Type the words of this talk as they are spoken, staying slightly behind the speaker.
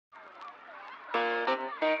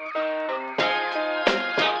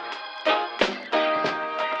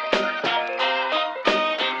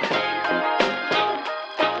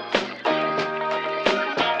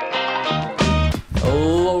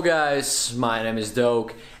my name is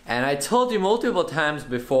Doke, and I told you multiple times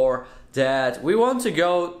before that we want to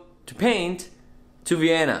go to paint to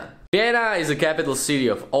Vienna. Vienna is the capital city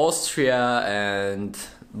of Austria, and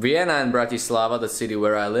Vienna and Bratislava, the city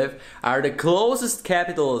where I live, are the closest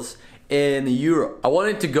capitals in Europe. I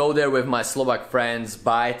wanted to go there with my Slovak friends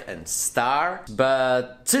Bite and Star,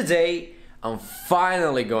 but today I'm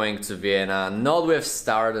finally going to Vienna, not with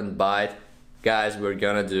Star and Bite. Guys, we're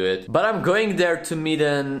gonna do it. But I'm going there to meet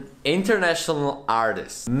an international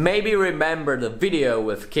artist. Maybe remember the video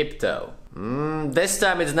with Kipto. This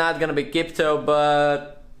time it's not gonna be Kipto,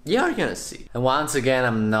 but you're gonna see. And once again,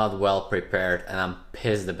 I'm not well prepared and I'm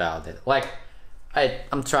pissed about it. Like,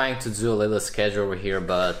 I'm trying to do a little schedule over here,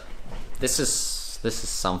 but this is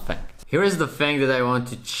something. Here is the thing that I want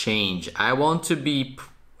to change. I want to be,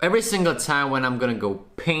 every single time when I'm gonna go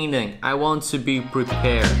painting, I want to be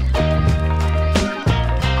prepared.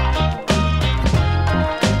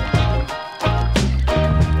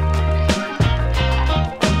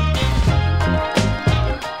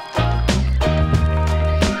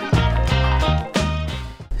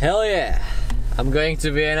 Hell yeah! I'm going to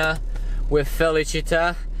Vienna with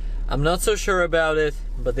Felicita. I'm not so sure about it,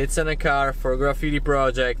 but it's in a car for a graffiti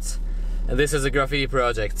project. And this is a graffiti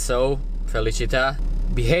project, so Felicita,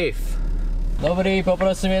 behave! Dobrý,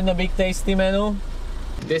 poprosím jedno big tasty menu.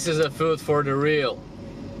 This is a food for the real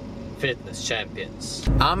fitness champions.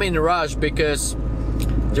 I'm in a rush because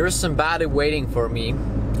there's somebody waiting for me.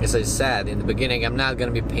 As I said in the beginning, I'm not gonna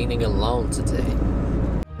be painting alone today.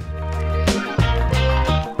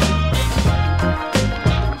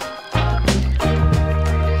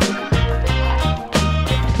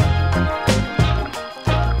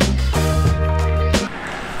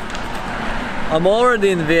 I'm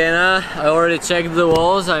already in Vienna. I already checked the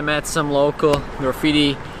walls. I met some local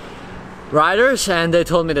graffiti writers and they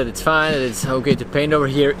told me that it's fine, that it's okay to paint over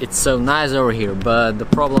here. It's so nice over here, but the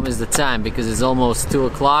problem is the time, because it's almost 2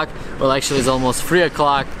 o'clock. Well, actually it's almost 3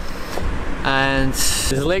 o'clock. And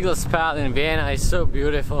this legal spot in Vienna is so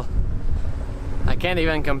beautiful. I can't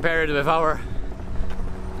even compare it with our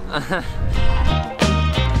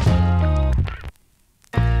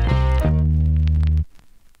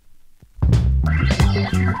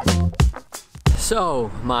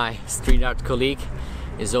So, my street art colleague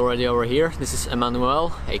is already over here. This is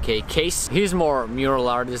Emmanuel, aka KASE. He's more mural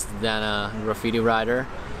artist than a graffiti writer.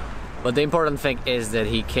 But the important thing is that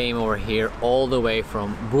he came over here all the way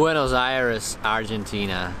from Buenos Aires,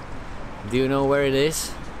 Argentina. Do you know where it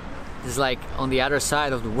is? It's like on the other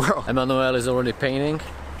side of the world. Emmanuel is already painting.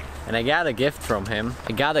 And I got a gift from him.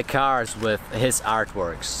 I got the cards with his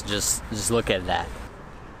artworks. Just look at that.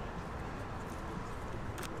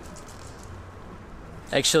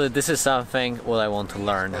 Actually, this is something what I want to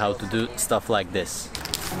learn, how to do stuff like this.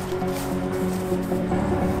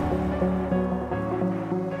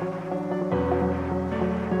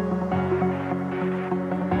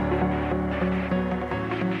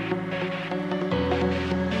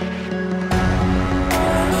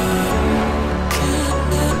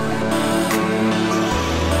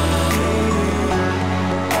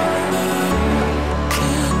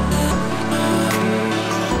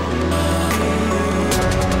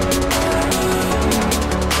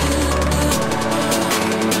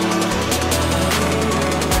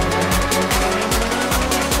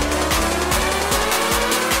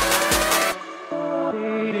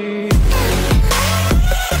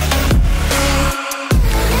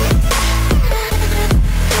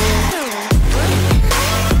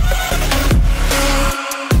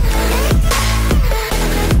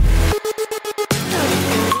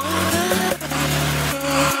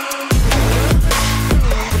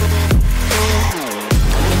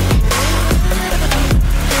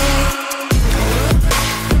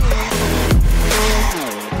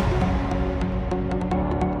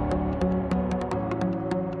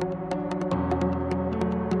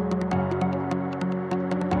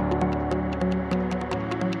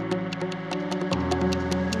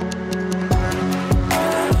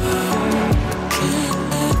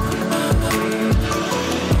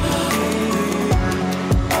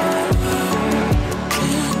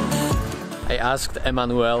 I asked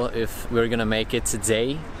Emmanuel if we're gonna make it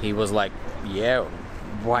today. He was like, yeah,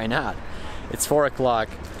 why not? It's 4 o'clock.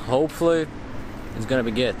 Hopefully it's gonna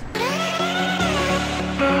be good.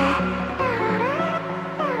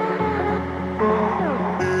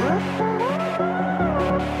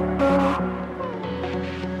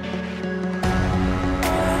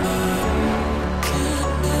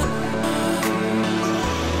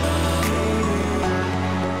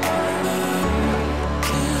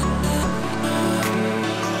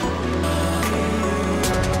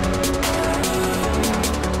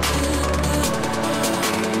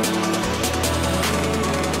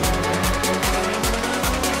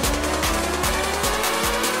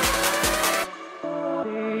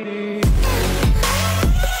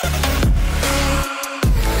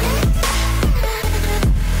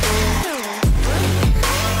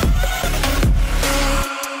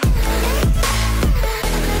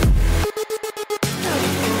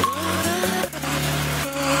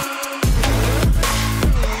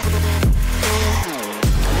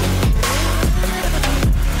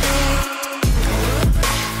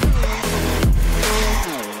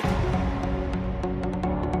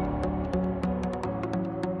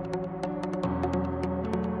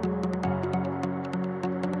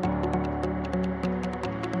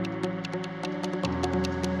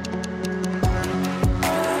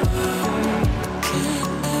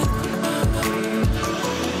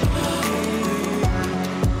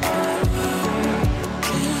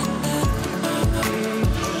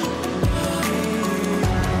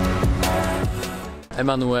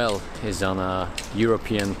 Emmanuel is on a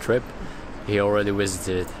European trip. He already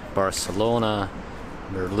visited Barcelona,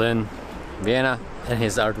 Berlin, Vienna, and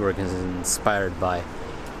his artwork is inspired by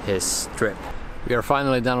his trip. We are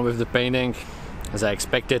finally done with the painting, as I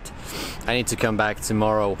expected. I need to come back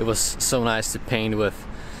tomorrow. It was so nice to paint with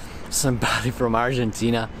somebody from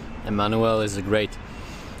Argentina. Emmanuel is a great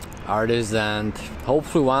artist, and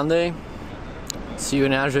hopefully one day see you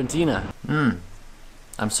in Argentina.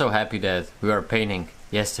 I'm so happy that we were painting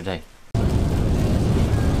yesterday.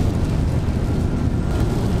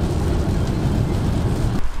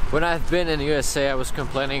 When I've been in USA, I was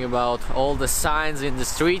complaining about all the signs in the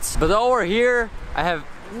streets, but over here I have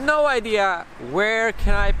no idea where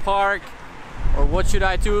can I park or what should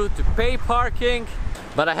I do to pay parking.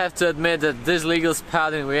 But I have to admit that this legal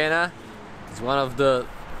spot in Vienna is one of the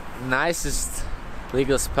nicest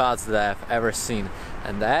legal spots that I've ever seen,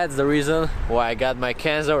 and that's the reason why I got my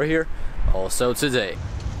cans over here also today.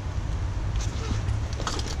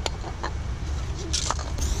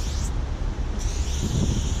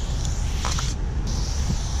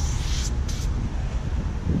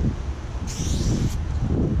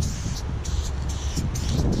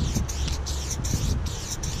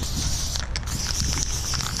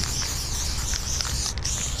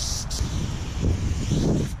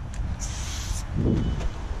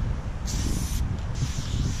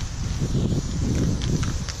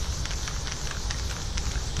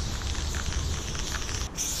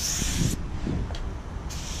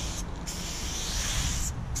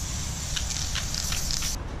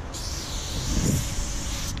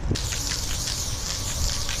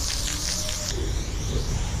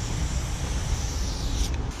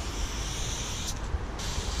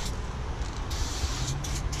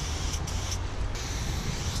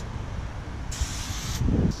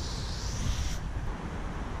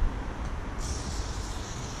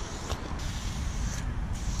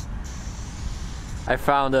 I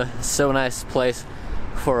found a so nice place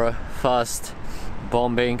for a fast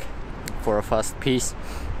bombing, for a fast piece,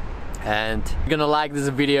 and if you're gonna like this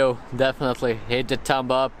video, definitely hit the thumb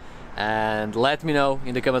up and let me know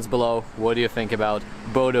in the comments below what do you think about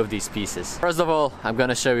both of these pieces. First of all, I'm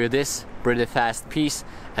gonna show you this pretty fast piece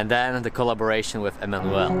and then the collaboration with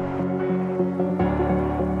Emmanuel.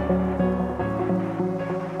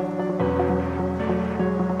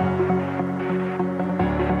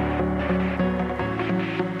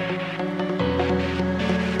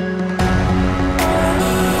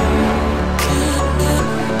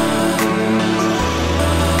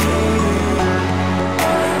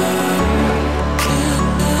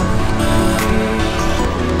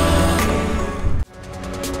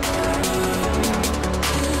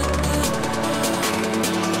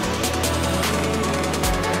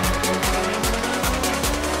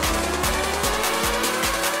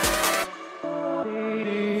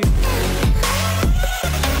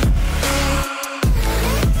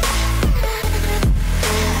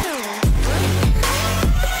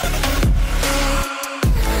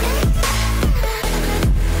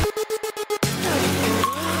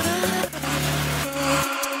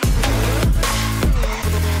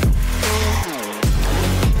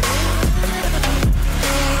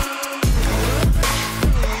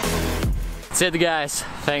 That's it guys,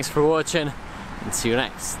 thanks for watching and see you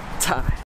next time.